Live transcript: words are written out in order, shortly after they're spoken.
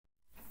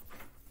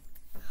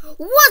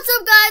What's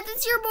up, guys?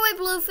 It's your boy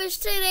Bluefish.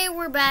 Today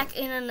we're back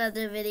in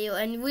another video,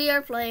 and we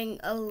are playing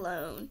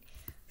alone.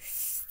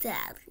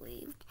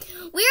 Sadly,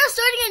 we are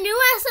starting a new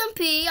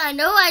SMP. I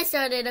know I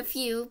started a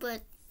few,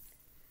 but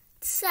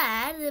it's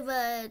sad.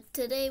 But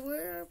today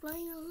we're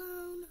playing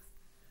alone.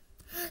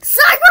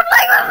 Psych, we're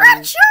playing with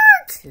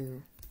REDSHARK.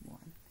 2, 1.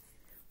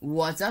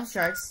 What's up,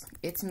 sharks?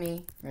 It's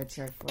me,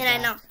 REDSHARK. And I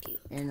knocked you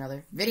in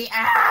another video.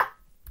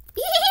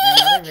 In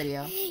another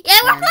video. Yeah,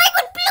 we're playing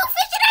with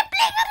Bluefish, and I'm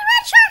playing with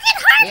REDSHARK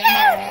and Hard.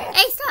 Yeah.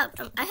 Hey,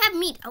 stop! I have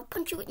meat. I'll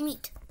punch you with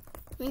meat.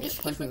 Yeah,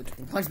 punch me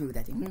with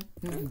that thing,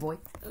 boy.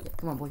 Yeah,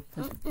 come on, boy.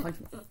 Punch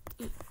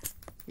me.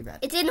 You're bad.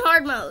 It's in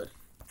hard mode,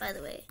 by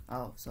the way.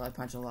 Oh, so I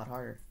punch a lot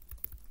harder.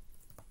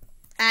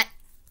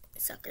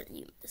 Sucker,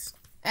 you missed.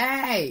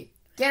 Hey,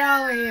 get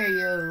over here,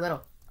 you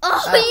little.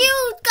 Oh,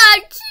 you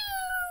got cute.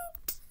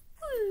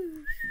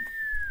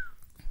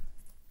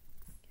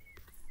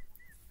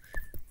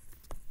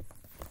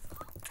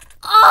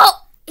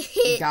 Oh,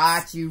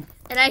 got you.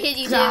 And I hit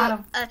you too.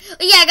 Got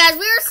Yeah, guys, we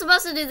were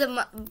supposed to do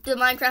the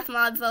Minecraft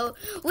mod vote.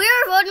 We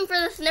were voting for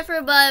the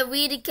sniffer, but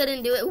we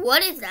couldn't do it.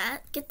 What is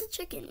that? Get the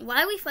chicken.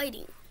 Why are we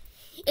fighting?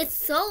 It's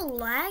so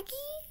laggy.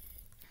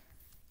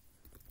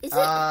 Is it?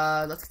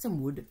 Let's get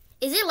some wood.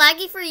 Is it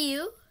laggy for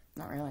you?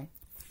 Not really.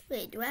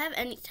 Wait, do I have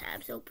any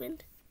tabs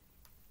opened?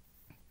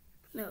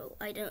 No,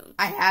 I don't.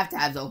 I have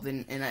tabs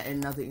open and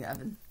nothing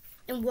happened.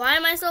 And why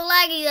am I so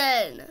laggy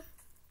then?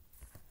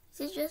 Is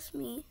it just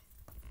me?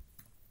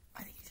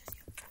 I think it's just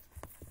you.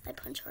 I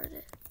punch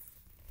harder.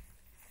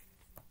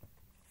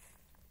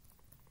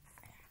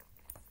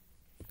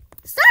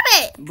 Stop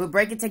it! We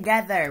break it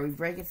together. We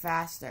break it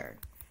faster.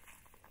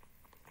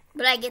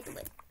 But I get the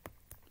win.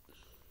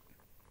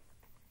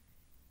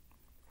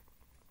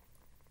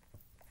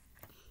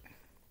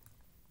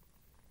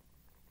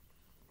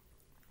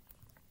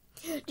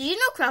 Do you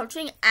know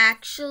crouching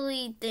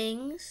actually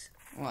things?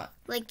 What?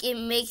 Like it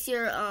makes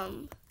your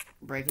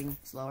breaking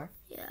slower?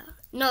 Yeah.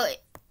 No.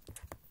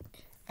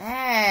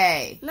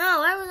 Hey.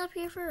 No, I was up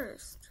here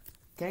first.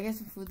 Can I get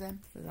some food then?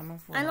 Because I'm on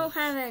 4 I don't hours.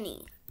 have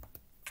any.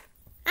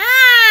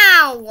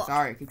 Ow!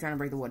 Sorry, keep trying to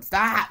break the wood.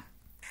 Stop!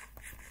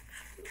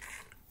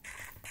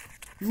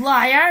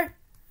 Liar!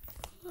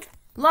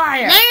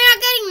 Liar! Now you're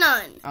not getting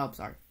none. Oh,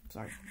 sorry.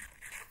 Sorry.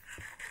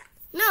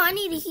 No, I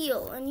need to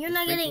heal, and you're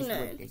not getting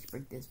none. Let's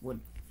break this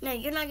wood. No,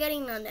 you're not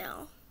getting none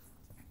now.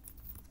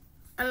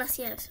 Unless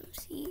you have some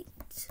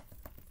seeds.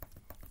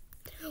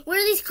 Where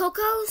are these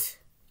cocos?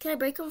 Can I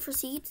break them for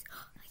seeds?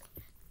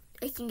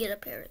 I can get a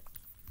parrot.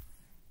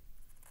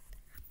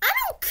 I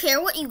don't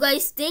care what you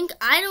guys think.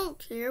 I don't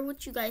care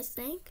what you guys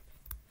think.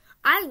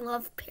 I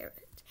love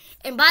parrots.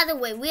 And by the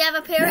way, we have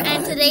a parrot,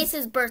 and today's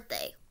his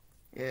birthday.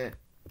 Yeah.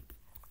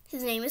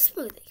 His name is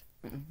Smoothie.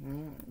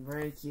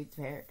 Very cute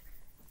parrot.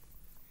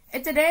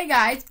 And today,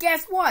 guys,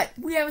 guess what?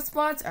 We have a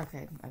sponsor.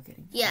 Okay, I'm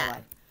kidding. Yeah.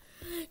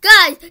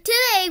 Guys,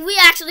 today we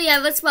actually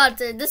have a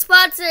sponsor. The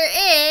sponsor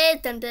is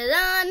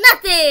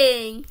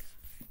nothing.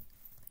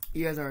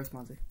 You guys are our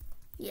sponsor.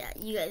 Yeah,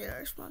 you guys are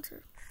our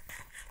sponsor.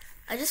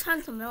 I just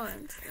found some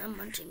melons and I'm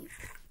munching.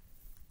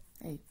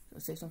 Hey, go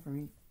save some for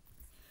me.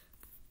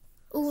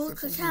 Oh,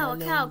 look, a cow.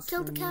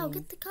 Kill the cow.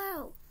 Get the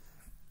cow.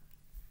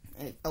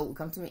 Hey, oh,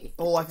 come to me.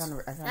 Oh, I found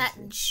that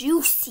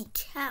juicy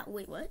cow.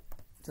 Wait, what?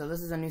 So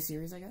this is a new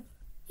series, I guess?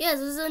 Yes,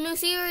 this is a new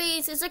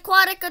series. It's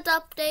aquatic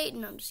update.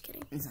 No, I'm just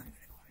kidding. It's not even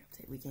an aquatic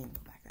update. We can't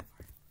go back that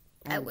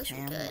far. I wish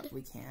we could.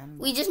 We can.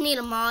 We just need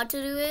a mod to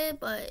do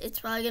it, but it's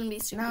probably going to be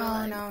super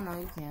light. No,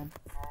 you can.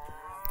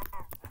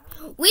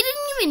 We didn't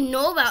even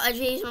know about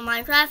Educational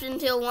Minecraft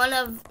until one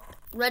of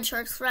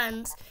REDSHARK's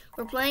friends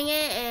were playing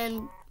it,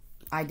 and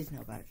I didn't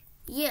know about it.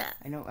 Yeah.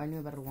 I knew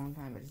about it a long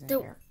time, but I just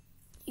didn't care.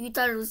 You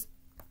thought it was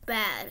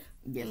bad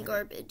and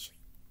garbage.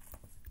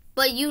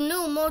 But you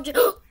knew more.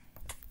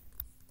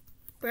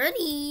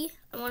 Birdie.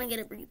 I want to get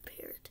a birdie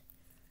parrot.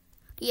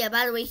 Yeah,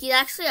 by the way, he's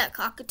actually at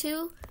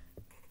cockatoo.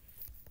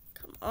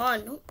 Come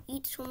on, don't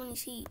eat so many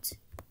seeds.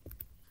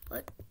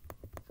 What?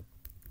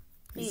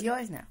 He's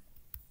yours now.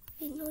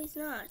 No, he's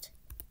not.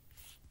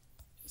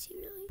 Is he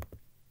really?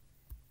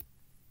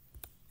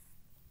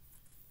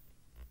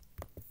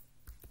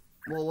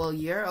 Well,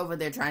 you're over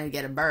there trying to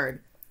get a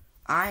bird.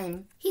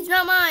 He's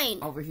not mine.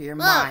 Over here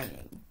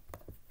mining.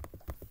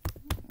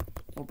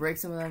 We'll break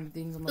some of them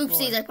things on the floor.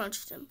 Oopsies, I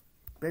punched him.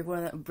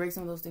 Break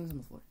some of those things on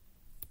the floor.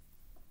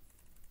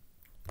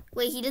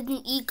 Wait, he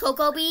didn't eat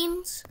cocoa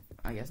beans?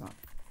 I guess not.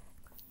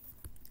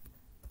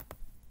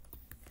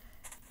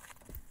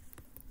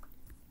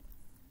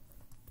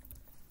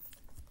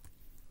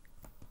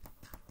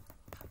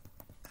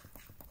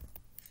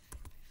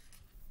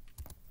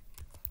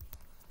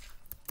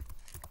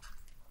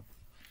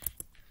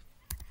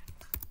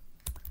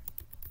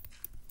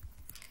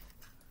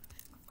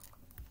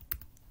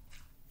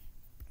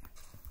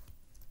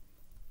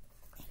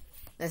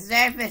 The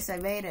surface, I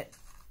made it.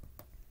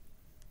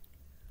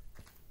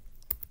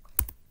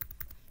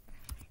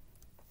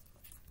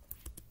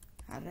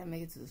 How did I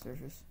make it to the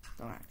surface?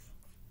 Don't ask.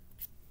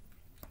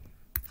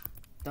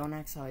 Don't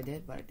ask how I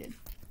did, but I did.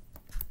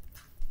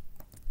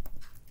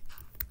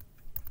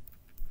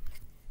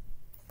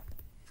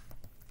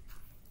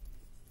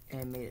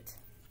 And made it.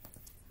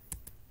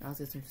 Now let's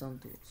get some stone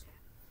tools.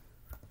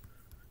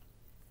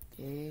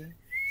 Okay.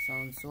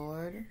 Stone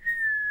sword.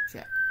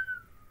 Check.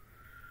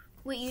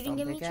 Wait, you Stone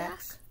didn't give me Jack?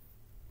 pickaxe.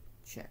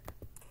 Check.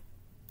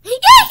 Yeah,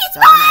 he's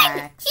Stone mine!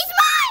 axe. He's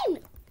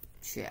mine!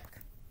 Check.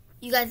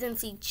 You guys didn't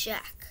see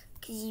Jack,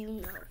 because you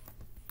know.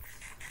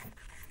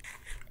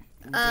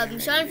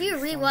 Sean, if you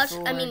rewatch,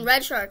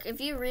 REDSHARK,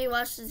 if you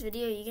rewatch this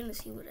video, you're gonna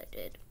see what I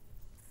did.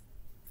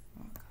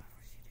 Oh God,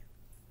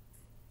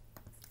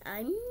 what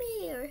I did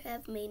may or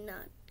may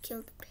not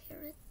killed the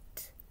parrot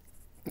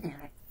you do?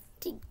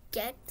 to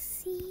get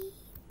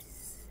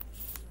seeds.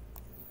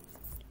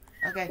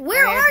 Okay.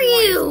 Where I are actually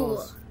want your you?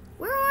 tools.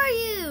 Where are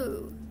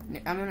you?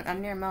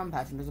 I'm near a mountain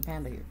patch and there's a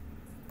panda here.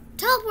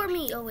 Teleport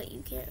me. Oh wait,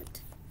 you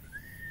can't.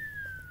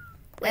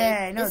 Wait,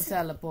 Hey, no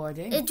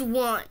teleporting. It's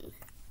one.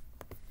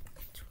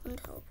 It's one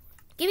teleport.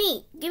 Give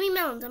me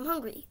melons. I'm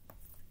hungry.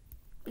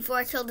 Before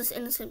I kill this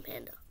innocent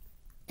panda.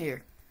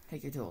 Here,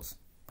 take your tools.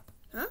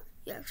 Huh?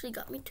 You actually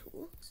got me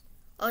tools?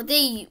 Are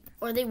they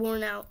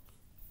worn out?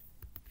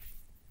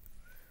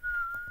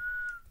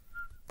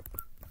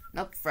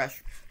 Nope,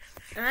 fresh.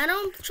 I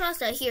don't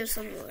trust. I hear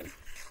someone.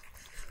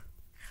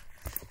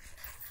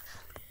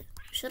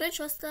 Should I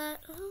trust that?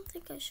 I don't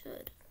think I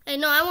should. Hey,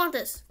 no, I want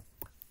this.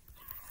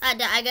 I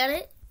got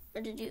it.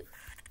 Or did you?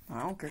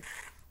 I don't care.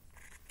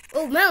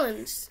 Oh,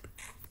 melons.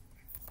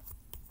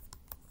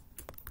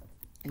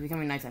 It's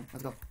becoming nighttime.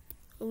 Let's go.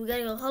 Oh, we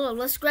gotta go. Hold on.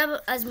 Let's grab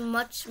as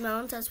much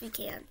melons as we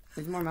can.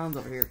 There's more melons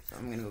over here, so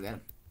I'm gonna go get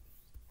them.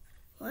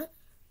 What?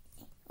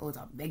 Oh, it's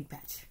a big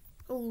patch.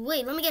 Oh,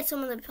 wait. Let me get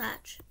some of the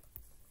patch.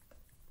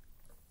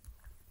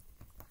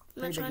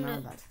 I'm not Pretty big trying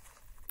melon to. patch.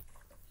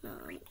 No,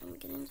 I'm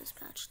getting this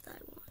patch that I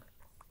want.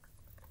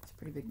 It's a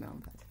pretty big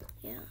melon patch.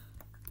 Yeah.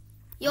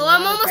 Yo,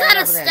 I'm almost out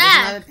of There's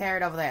stack. another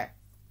parrot over there.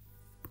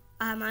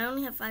 I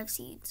only have 5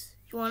 seeds.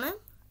 You want it?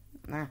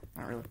 Nah,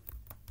 not really.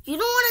 You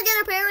don't want to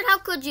get a parrot? How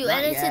could you? Not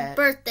And it's his yet.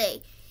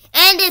 birthday.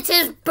 And it's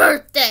his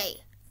birthday.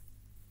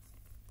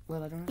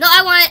 Well, I don't know. No,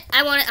 I want it.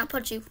 I want it. I'll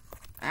punch you.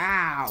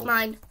 Ow. It's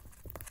mine.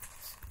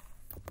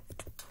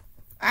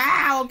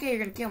 Ow, okay, you're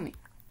gonna kill me.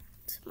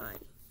 It's mine.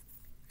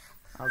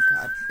 Oh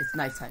God, it's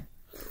nighttime.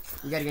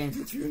 We gotta get into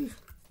the tree.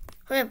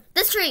 Hurry up.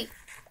 This tree.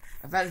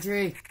 I found a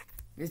tree.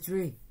 This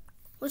tree.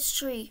 Which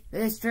tree?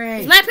 This tree.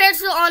 Is my parrot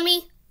still on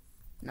me?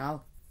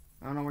 No,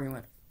 I don't know where he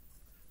went.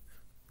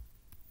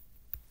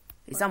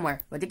 He's somewhere.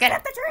 But to get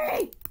up the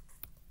tree.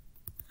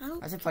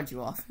 I should punch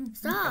you off.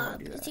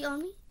 Stop. Is he on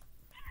me?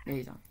 Yeah,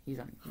 he's on. He's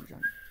on. He's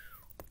on.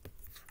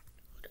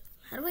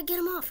 How do I get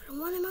him off? I don't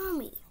want him on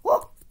me.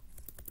 Whoa!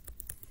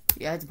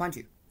 Yeah, I had to punch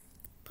you.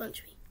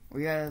 Punch me. Or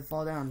you gotta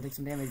fall down and take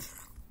some damage.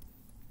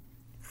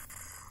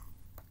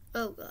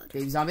 Oh, God.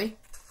 Baby zombie.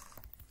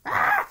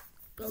 Ah!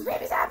 Go.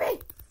 Baby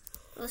zombie!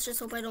 Let's just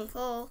hope I don't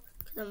fall.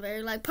 Because I'm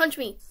very light. Punch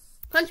me.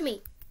 Punch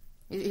me.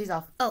 He's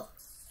off. Oh.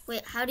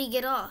 Wait, how do you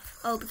get off?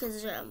 Oh,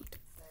 because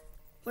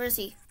where is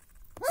he?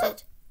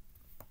 Sit.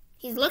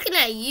 He's looking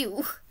at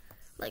you.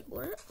 Like,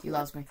 what? You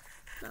lost me.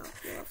 No,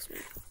 he loves me.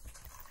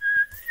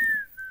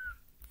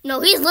 No,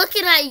 he's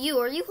looking at you.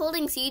 Are you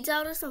holding seeds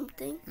out or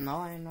something? No,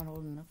 I am not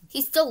holding nothing.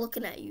 He's still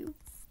looking at you.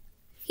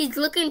 He's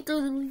looking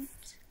through the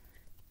leaves.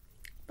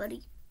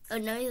 Buddy. Oh,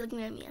 now he's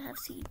looking at me. I have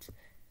seeds.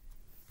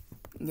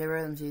 Get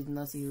rid of them seeds and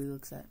let's see who he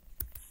looks at.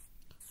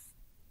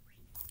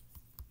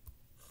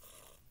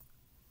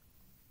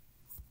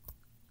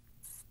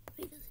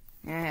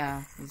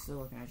 Yeah, he's still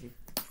looking at you.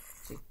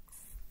 See.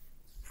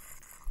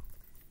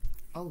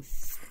 Oh,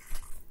 shit.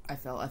 I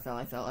fell.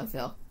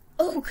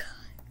 Oh, God.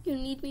 You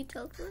need me to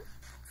teleport?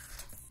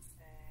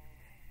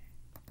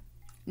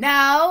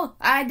 No,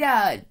 I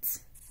don't.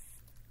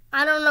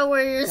 I don't know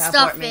where your Teleport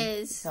stuff me.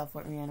 is.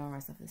 Teleport me, I know where my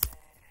stuff is.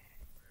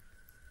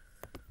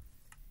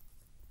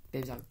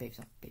 Baby zombie, baby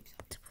zombie, baby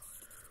zombie.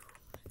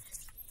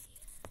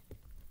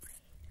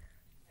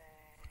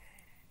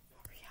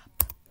 Hurry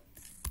up.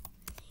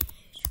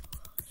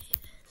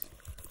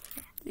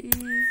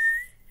 Please.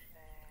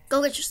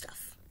 Go get your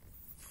stuff.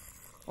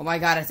 Oh my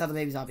God, I saw the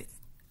baby zombie.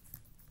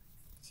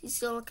 Is he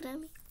still looking at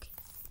me? Okay.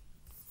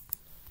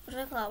 What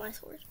did I pull out my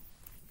sword?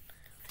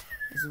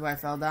 This is where I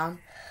fell down.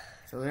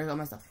 So there's all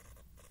my stuff.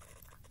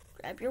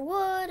 Grab your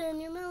wood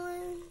and your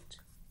melons.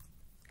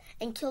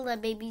 And kill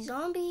that baby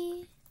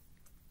zombie.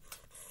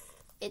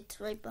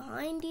 It's right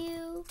behind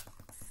you.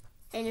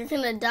 And you're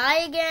gonna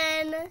die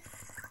again.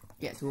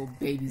 Yeah, it's a little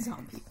baby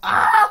zombie.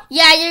 Ah!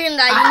 Yeah, you're gonna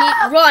die. You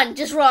need run.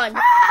 Just run.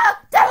 Ah!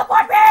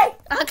 Teleport me!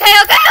 Okay.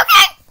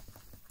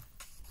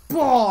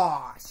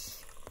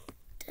 Bosh!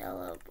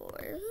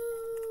 Teleport.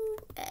 Ooh,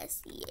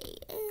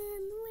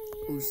 S-E-A-N.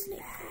 Ooh,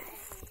 slide.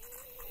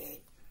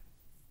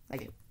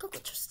 Like it. Go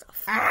get your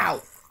stuff.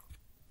 Ow!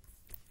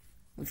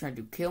 What you trying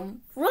to do? Kill me?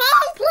 Wrong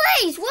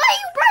place! Why are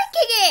you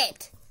breaking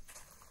it?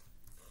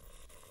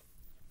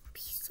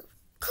 Piece of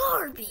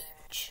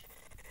garbage.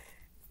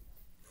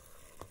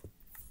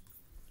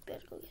 You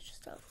better go get your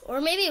stuff.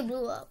 Or maybe it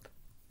blew up.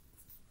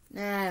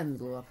 Nah, it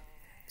blew up.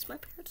 Is my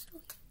parrot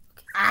still?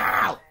 Okay.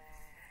 Ow!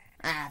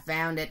 Ah,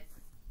 found it.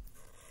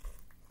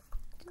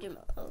 Okay.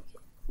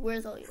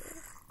 Where's all your...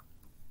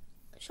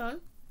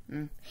 Sean?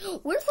 Mm.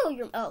 Where's all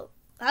your... Oh,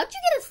 how'd you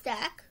get a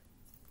stack?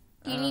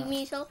 Do you need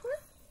me to teleport?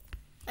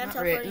 No, I'm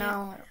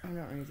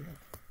not ready to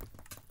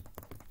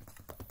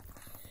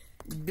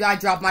help. I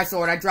dropped my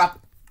sword.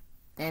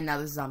 And now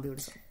this zombie with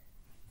a sword.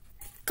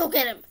 Go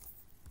get him.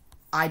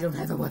 I don't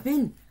have a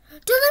weapon.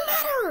 Doesn't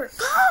matter.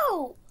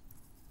 Go.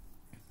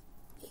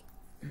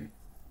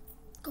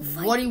 Go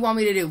fight. What do you want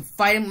me to do?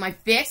 Fight him with my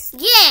fist?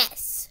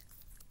 Yes.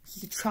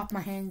 He could chop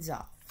my hands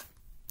off.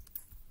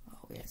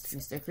 Oh, yes.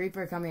 Mr.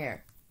 Creeper, come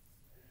here.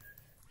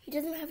 He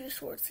doesn't have your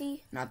sword,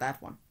 see? Not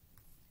that one.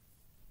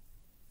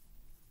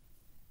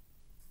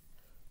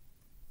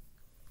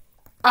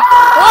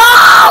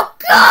 Oh,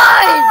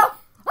 God!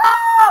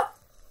 Oh!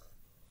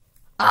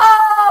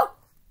 Oh!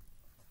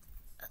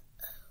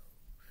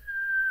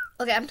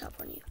 Okay, I'm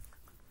teleporting you.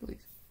 Please.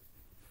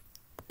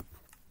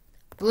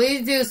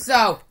 Please do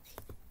so.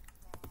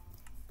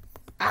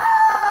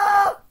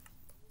 Oh!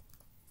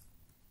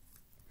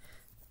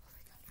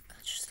 Got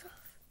your stuff.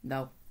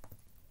 No.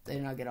 They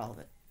did not get all of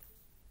it.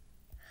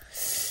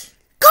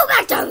 Go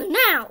back down there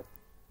now!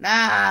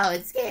 No,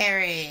 it's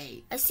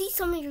scary. I see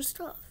some of your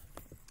stuff.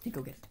 You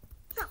go get it.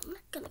 No, I'm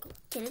not gonna go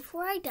get it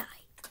before I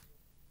die.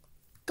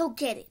 Go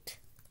get it.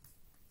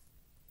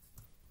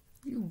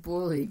 You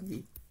bullied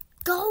me.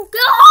 Go, go!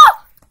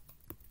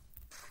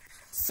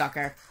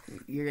 Sucker.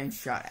 You're getting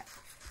shot at.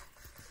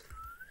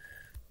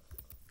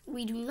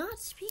 We do not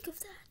speak of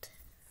that.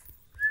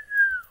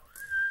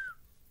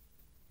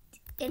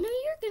 I know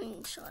you're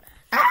getting shot at.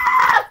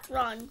 Ah!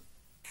 Run.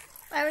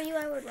 If I were you,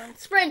 I would run.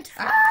 Sprint.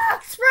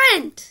 Ah!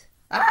 Sprint.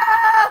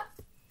 Ah!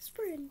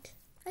 Sprint.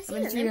 I see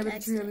I'm in a an tree, I'm in a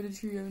impact. tree, I'm in a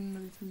tree, I'm in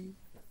another tree.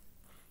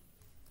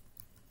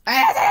 I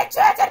have an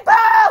enchanted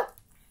bow!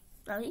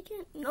 No, he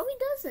can't. No, he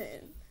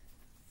doesn't.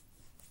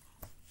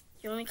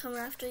 You want me to come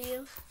after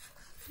you?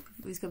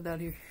 Please come down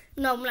here.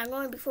 No, I'm not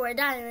going before I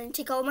die and then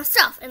take all my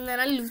stuff and then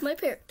I lose my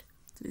parrot.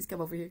 Please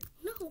come over here.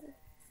 No.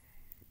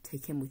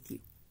 Take him with you.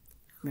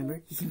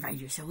 Remember, he can ride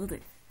your shoulder.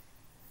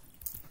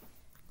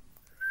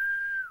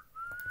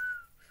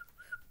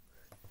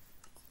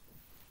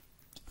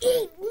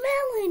 Eat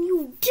melon,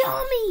 you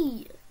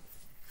dummy!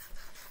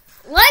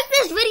 Like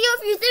this video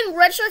if you think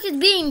REDSHARK is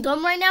being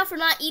dumb right now for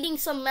not eating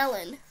some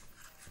melon.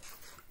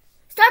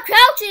 Stop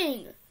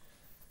crouching!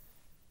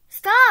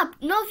 Stop!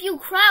 No, if you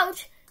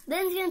crouch,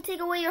 then it's gonna take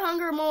away your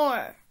hunger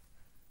more.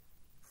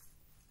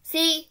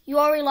 See? You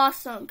already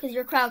lost some because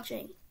you're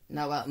crouching.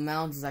 No, well,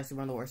 melons is actually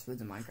one of the worst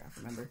foods in Minecraft,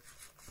 remember?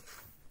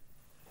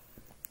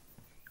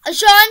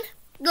 Sean,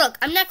 look,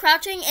 I'm not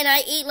crouching and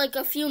I ate like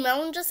a few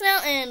melons just now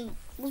and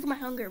look at my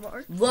hunger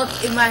bar. Look,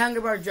 if my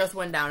hunger bar just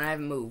went down, I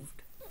haven't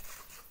moved.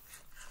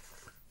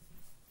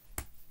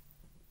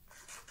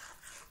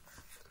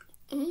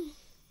 I'm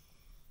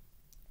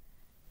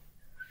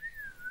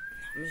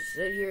gonna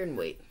sit here and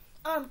wait.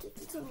 I'm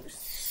taking some of your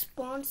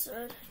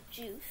sponsored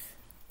juice.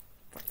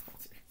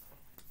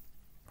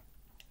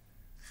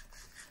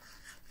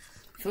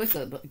 So it's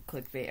a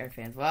clickbait, our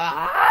fans.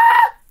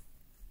 Ah!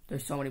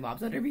 There's so many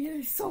mobs under me.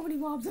 There's so many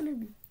mobs under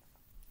me.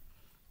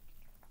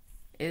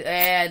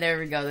 And there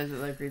we go. There's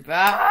another creeper.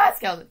 Ah,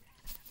 skeleton.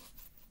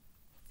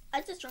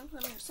 I just drank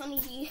some Sunny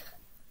D,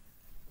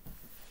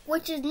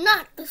 which is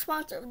not the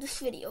sponsor of this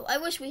video. I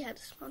wish we had a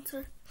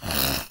sponsor.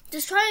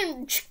 Just try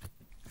and...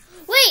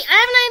 Wait, I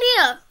have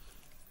an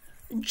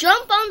idea.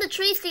 Jump on the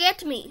trees to get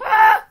to me.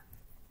 Ah!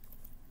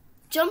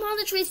 Jump on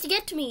the trees to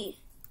get to me.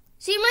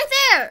 See him right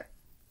there.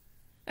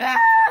 Ah!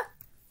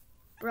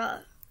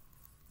 Bruh.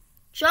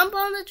 Jump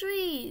on the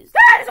trees.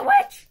 That is a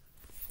witch.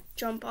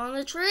 Jump on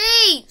the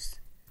trees.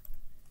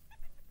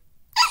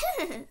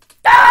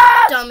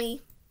 Ah!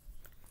 Dummy.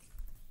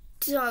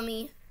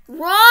 Dummy.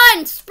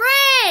 Run!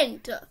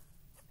 Sprint!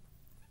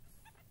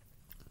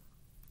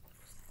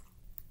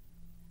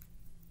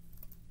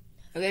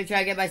 I'm gonna try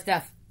to get my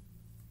stuff.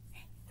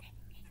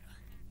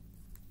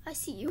 I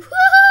see you.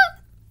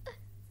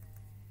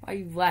 Why are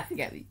you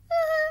laughing at me?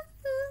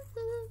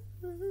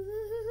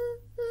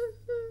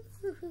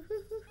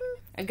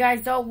 And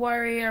guys, don't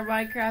worry,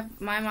 my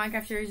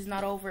Minecraft series is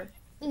not over.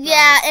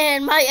 Yeah,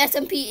 and my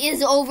SMP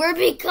is over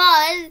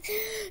because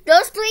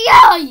those three...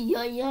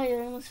 I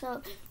almost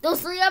fell.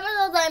 Those 3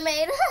 episodes I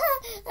made.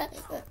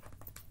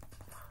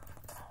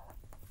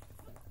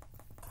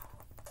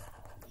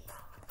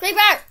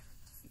 Creeper!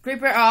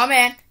 Creeper, oh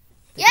man.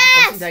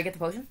 Yes! Did I get the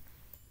potion?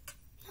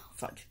 No.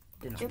 Fudge.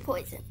 You're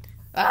poisoned.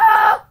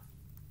 Ah!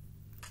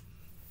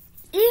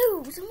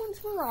 Ew, someone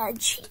smelled like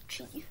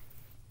Chi-Chi.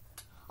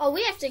 Oh,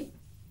 we have to...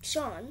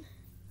 Sean.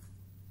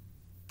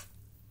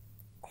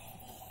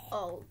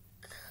 Oh,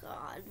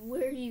 God.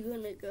 Where are you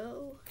gonna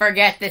go?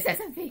 Forget this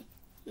SMP.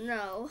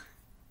 No.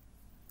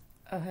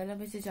 Oh, hello,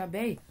 Mr.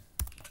 Jabbe.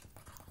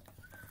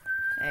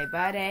 Hey,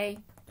 buddy.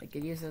 I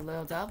could use a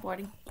little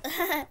teleporting.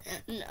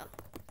 No.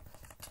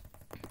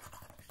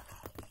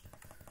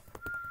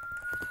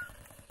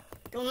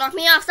 Don't knock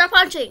me off. Stop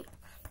punching.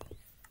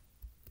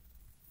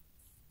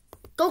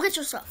 Go get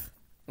your stuff.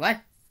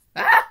 What?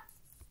 Ah!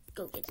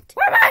 Go get it.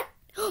 Where am I?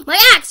 My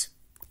axe!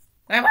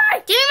 Where am I?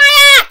 Give me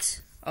my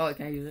axe! Oh,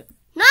 can I use it?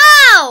 No!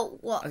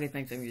 No! Okay,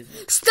 thanks, I'm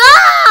using it.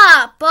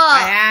 Stop! I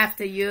have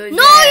to use it.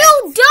 No,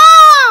 you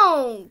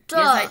don't!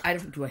 Yes, I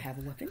don't. Do I have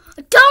a weapon?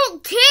 I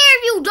don't care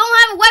if you don't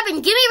have a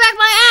weapon. Give me back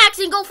my axe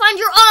and go find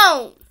your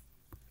own.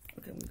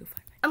 Okay, I'm gonna go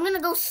find mine. I'm gonna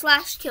go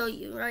slash kill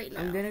you right now.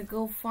 I'm gonna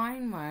go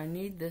find mine. I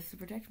need this to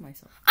protect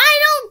myself. I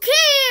don't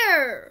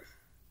care!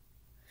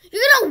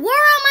 You're gonna wear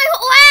out my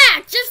whole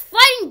axe just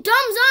fighting dumb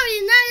zombies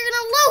and now you're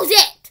gonna lose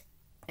it!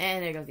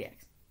 And there goes the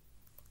axe.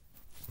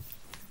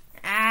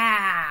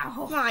 Ow!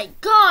 Oh my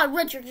god,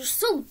 Richard, you're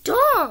so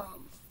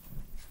dumb!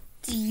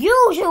 It's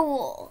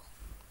usual!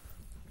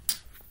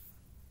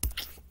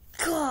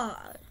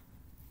 God.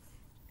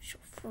 She'll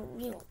for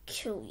real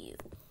kill you.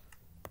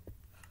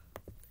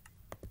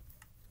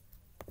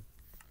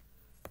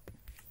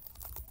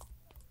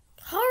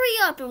 Hurry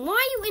up, and why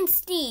are you in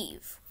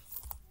Steve?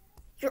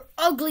 Your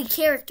ugly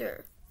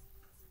character.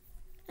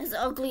 As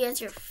ugly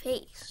as your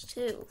face,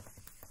 too.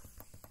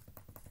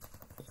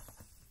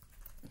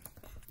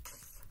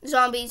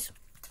 Zombies.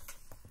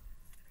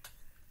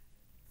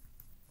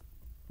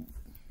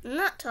 I'm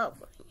not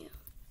teleporting you.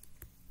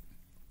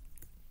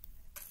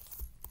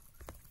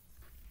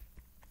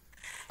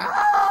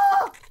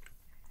 Ah!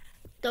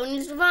 Don't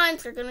use the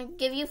vines, they're gonna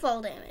give you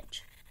fall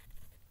damage.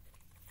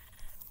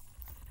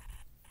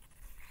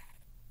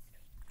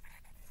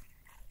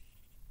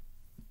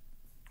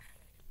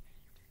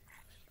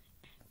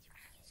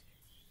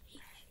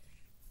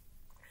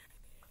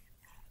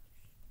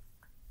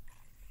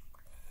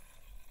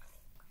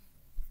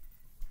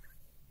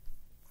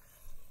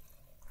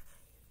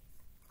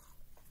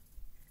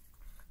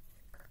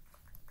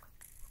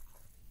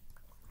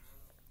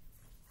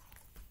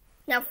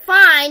 Now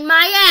find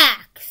my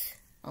axe.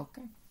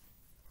 Okay.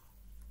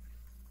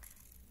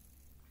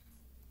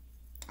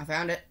 I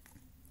found it.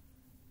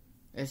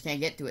 I just can't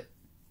get to it.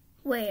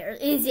 Where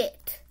is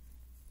it?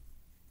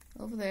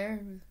 Over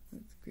there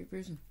with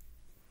creepers and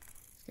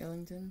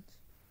skeletons.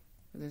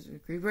 There's a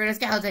creeper and a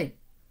skeleton.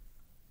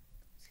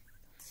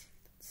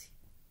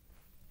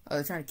 Oh,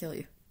 they're trying to kill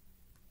you.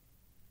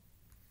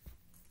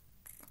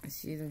 I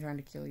see them trying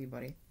to kill you,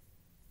 buddy.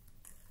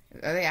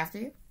 Are they after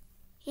you?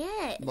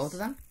 Yes. Both of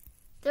them?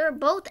 They're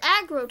both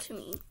aggro to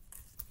me.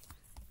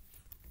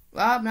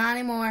 Well, not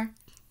anymore.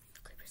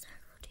 Creeper's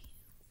aggro to you.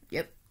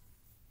 Yep.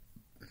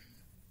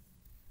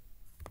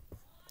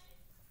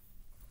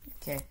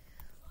 Okay.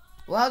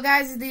 Well,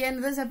 guys, it's the end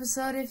of this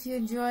episode. If you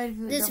enjoyed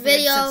this don't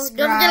video, forget to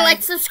don't forget to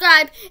like,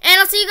 subscribe, and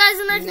I'll see you guys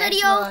in the next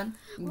video. One.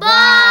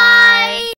 Bye!